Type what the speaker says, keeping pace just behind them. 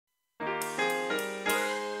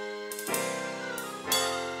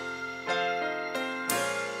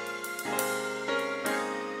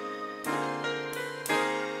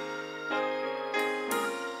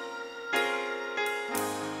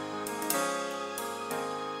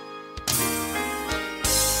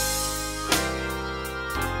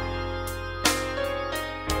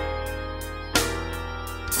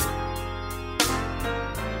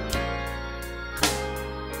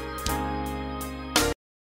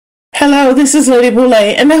Hello, this is Lady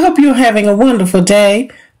Boulay, and I hope you're having a wonderful day.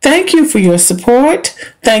 Thank you for your support.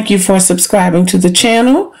 Thank you for subscribing to the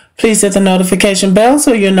channel. Please hit the notification bell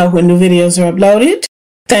so you'll know when new videos are uploaded.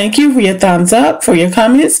 Thank you for your thumbs up, for your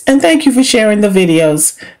comments, and thank you for sharing the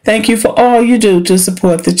videos. Thank you for all you do to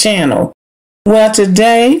support the channel. Well,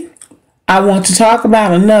 today I want to talk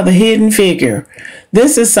about another hidden figure.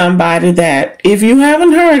 This is somebody that, if you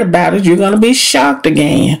haven't heard about it, you're going to be shocked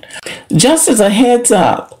again. Just as a heads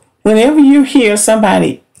up, whenever you hear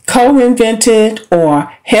somebody co-invented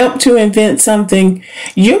or helped to invent something,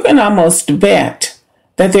 you can almost bet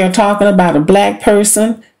that they're talking about a black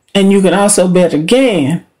person, and you can also bet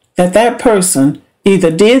again that that person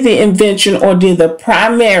either did the invention or did the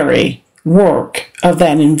primary work of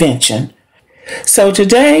that invention. So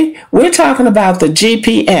today we're talking about the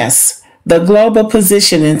GPS, the Global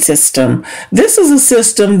Positioning System. This is a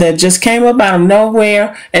system that just came up out of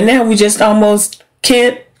nowhere, and now we just almost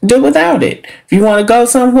can't do without it. If you want to go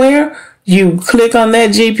somewhere, you click on that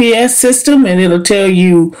GPS system and it'll tell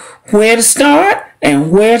you where to start and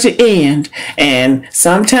where to end. And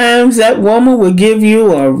sometimes that woman will give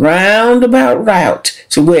you a roundabout route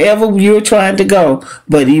to wherever you're trying to go,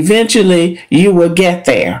 but eventually you will get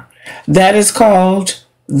there. That is called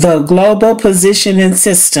the Global Positioning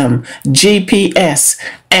System, GPS.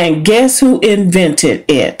 And guess who invented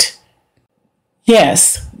it?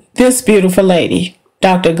 Yes, this beautiful lady,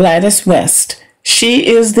 Dr. Gladys West. She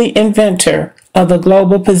is the inventor of the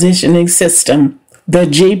Global Positioning System, the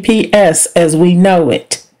GPS as we know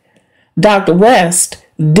it. Dr. West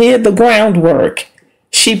did the groundwork.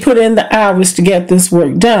 She put in the hours to get this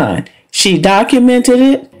work done. She documented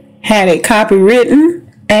it, had it copywritten,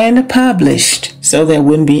 and published, so there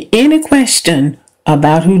wouldn't be any question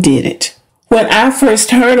about who did it. When I first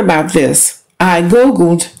heard about this, I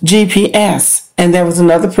Googled GPS, and there was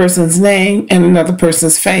another person's name and another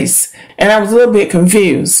person's face, and I was a little bit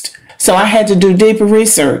confused. So I had to do deeper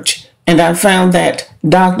research, and I found that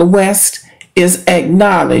Dr. West is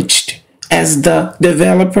acknowledged as the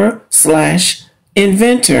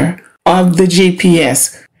developer/inventor of the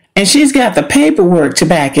GPS. And she's got the paperwork to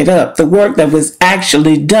back it up, the work that was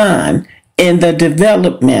actually done in the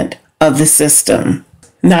development of the system.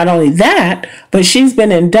 Not only that, but she's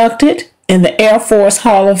been inducted in the Air Force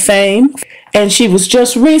Hall of Fame, and she was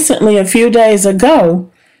just recently, a few days ago,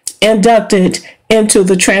 inducted into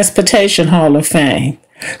the Transportation Hall of Fame.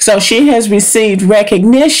 So she has received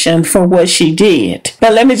recognition for what she did.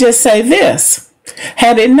 But let me just say this.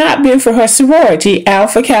 Had it not been for her sorority,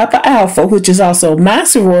 Alpha Kappa Alpha, which is also my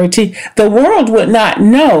sorority, the world would not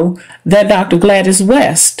know that Dr. Gladys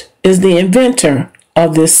West is the inventor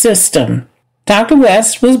of this system. Dr.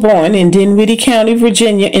 West was born in Dinwiddie County,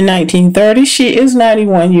 Virginia in 1930. She is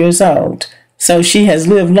 91 years old, so she has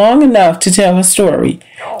lived long enough to tell her story.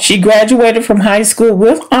 She graduated from high school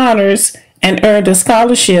with honors and earned a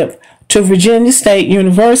scholarship to Virginia State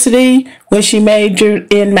University, where she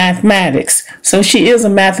majored in mathematics. So she is a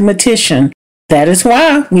mathematician. That is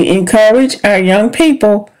why we encourage our young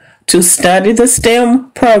people to study the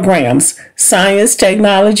STEM programs: science,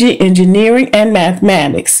 technology, engineering, and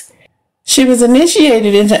mathematics. She was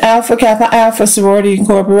initiated into Alpha Kappa Alpha Sorority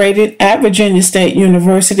Incorporated at Virginia State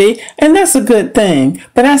University, and that's a good thing.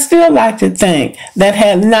 But I still like to think that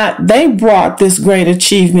had not they brought this great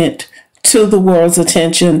achievement to the world's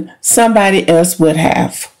attention, somebody else would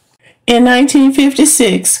have. In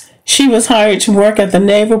 1956, she was hired to work at the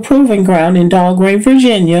Naval Proving Ground in Dahlgren,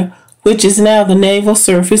 Virginia, which is now the Naval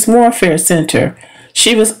Surface Warfare Center.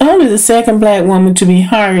 She was only the second black woman to be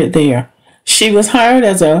hired there. She was hired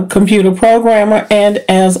as a computer programmer and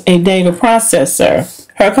as a data processor.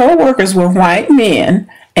 Her co-workers were white men,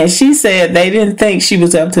 and she said they didn't think she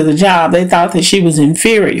was up to the job. They thought that she was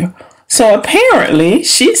inferior. So apparently,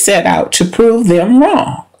 she set out to prove them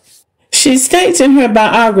wrong. She states in her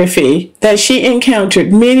biography that she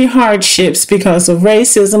encountered many hardships because of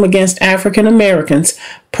racism against African Americans.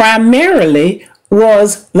 Primarily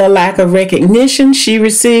was the lack of recognition she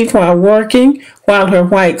received while working, while her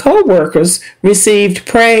white co-workers received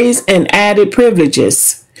praise and added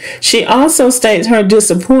privileges. She also states her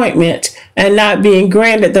disappointment at not being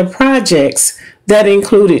granted the projects that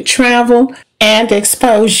included travel and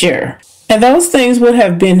exposure. And those things would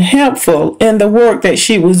have been helpful in the work that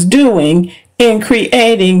she was doing in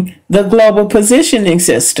creating the Global Positioning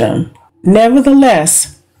System.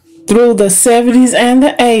 Nevertheless, through the 70s and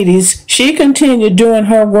the 80s, she continued doing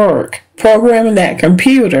her work, programming that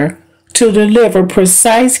computer to deliver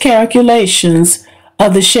precise calculations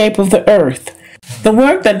of the shape of the Earth. The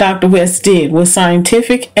work that Dr. West did was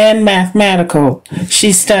scientific and mathematical.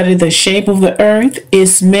 She studied the shape of the Earth,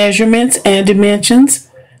 its measurements and dimensions,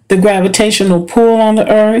 the gravitational pull on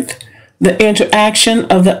the earth, the interaction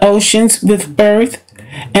of the oceans with earth,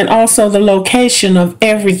 and also the location of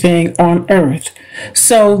everything on earth.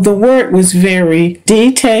 So the work was very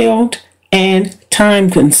detailed and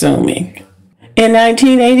time-consuming. In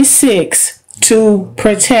 1986, to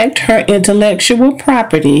protect her intellectual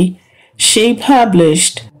property, she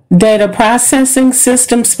published Data Processing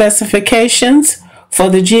System Specifications for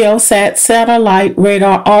the GeoSat Satellite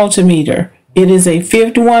Radar Altimeter. It is a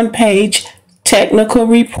 51-page technical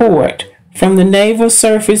report from the Naval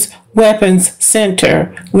Surface Weapons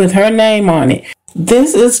Center with her name on it.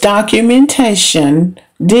 This is documentation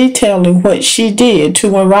detailing what she did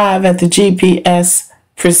to arrive at the GPS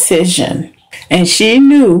precision. And she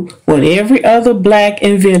knew what every other black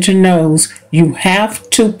inventor knows. You have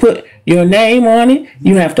to put your name on it,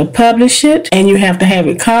 you have to publish it, and you have to have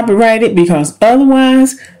it copyrighted, because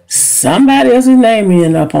otherwise somebody else's name will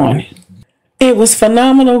end up on it. It was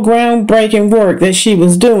phenomenal, groundbreaking work that she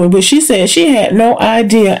was doing, but she said she had no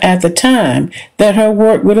idea at the time that her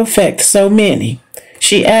work would affect so many.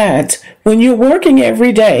 She adds, when you're working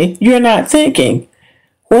every day, you're not thinking,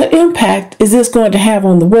 what impact is this going to have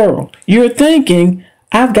on the world? You're thinking,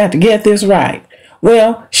 I've got to get this right.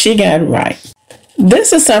 Well, she got it right.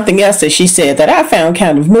 This is something else that she said that I found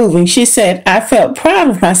kind of moving. She said, I felt proud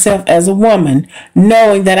of myself as a woman,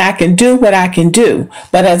 knowing that I can do what I can do.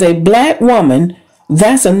 But as a black woman,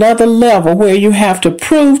 that's another level where you have to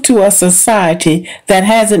prove to a society that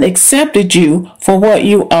hasn't accepted you for what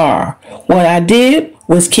you are. What I did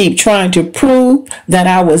was keep trying to prove that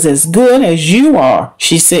I was as good as you are,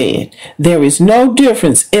 she said. There is no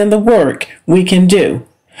difference in the work we can do.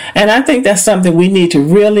 And I think that's something we need to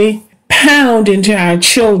really pound into our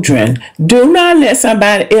children. Do not let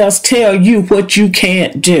somebody else tell you what you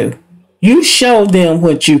can't do. You show them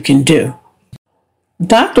what you can do.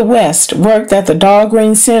 Dr. West worked at the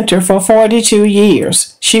Dahlgren Center for 42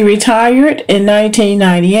 years. She retired in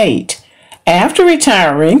 1998. After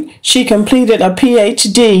retiring, she completed a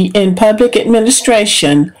PhD in public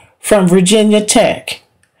administration from Virginia Tech.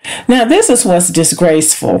 Now, this is what's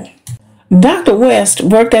disgraceful. Dr. West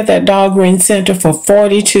worked at that Dahlgren Center for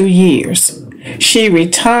 42 years. She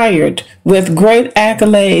retired with great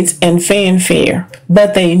accolades and fanfare,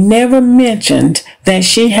 but they never mentioned that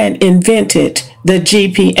she had invented the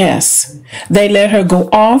GPS. They let her go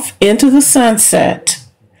off into the sunset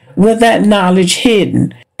with that knowledge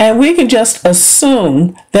hidden. And we can just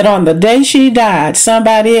assume that on the day she died,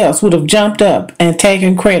 somebody else would have jumped up and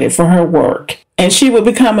taken credit for her work. And she would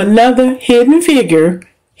become another hidden figure,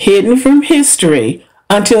 hidden from history,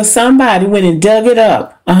 until somebody went and dug it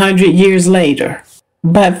up 100 years later.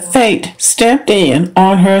 But fate stepped in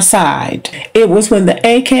on her side. It was when the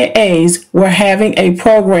AKAs were having a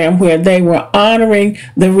program where they were honoring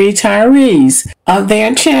the retirees of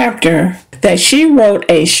their chapter that she wrote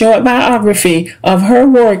a short biography of her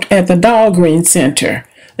work at the Dahlgren Center.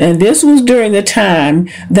 And this was during the time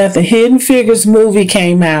that the Hidden Figures movie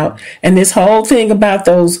came out, and this whole thing about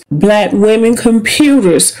those black women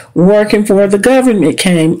computers working for the government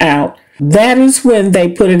came out. That is when they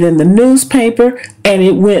put it in the newspaper and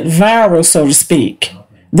it went viral, so to speak.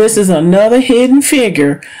 This is another hidden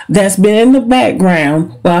figure that's been in the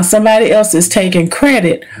background while somebody else is taking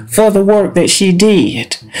credit for the work that she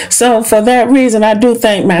did. So for that reason, I do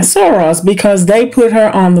thank my Soros, because they put her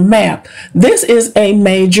on the map. This is a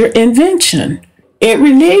major invention. It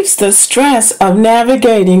relieves the stress of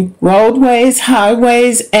navigating roadways,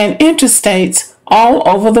 highways, and interstates all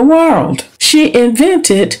over the world. She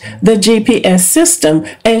invented the GPS system,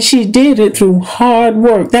 and she did it through hard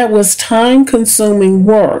work. That was time-consuming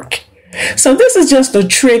work. So this is just a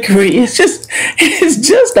trickery. It's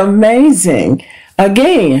just amazing.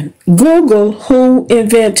 Again, Google who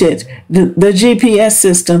invented the GPS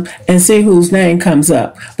system and see whose name comes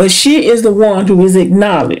up. But she is the one who is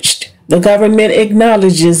acknowledged. The government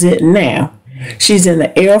acknowledges it now. She's in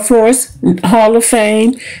the Air Force Hall of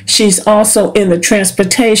Fame. She's also in the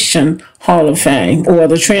Transportation Hall of Fame, or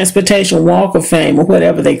the Transportation Walk of Fame, or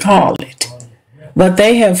whatever they call it. But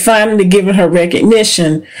they have finally given her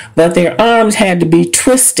recognition, but their arms had to be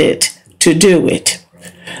twisted to do it.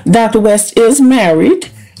 Dr. West is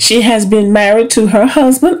married. She has been married to her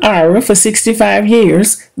husband, Ira, for 65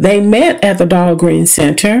 years. They met at the Dahlgren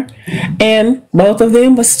Center, and both of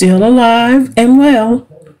them were still alive and well.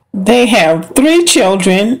 They have 3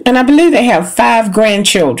 children, and I believe they have 5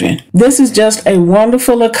 grandchildren. This is just a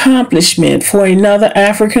wonderful accomplishment for another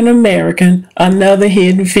African American, another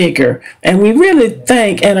hidden figure. And we really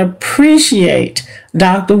thank and appreciate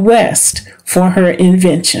Dr. West for her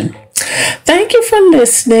invention. Thank you for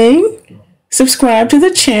listening. Subscribe to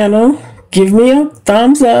the channel. Give me a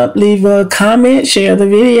thumbs up, leave a comment, share the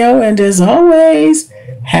video, and as always,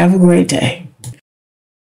 have a great day.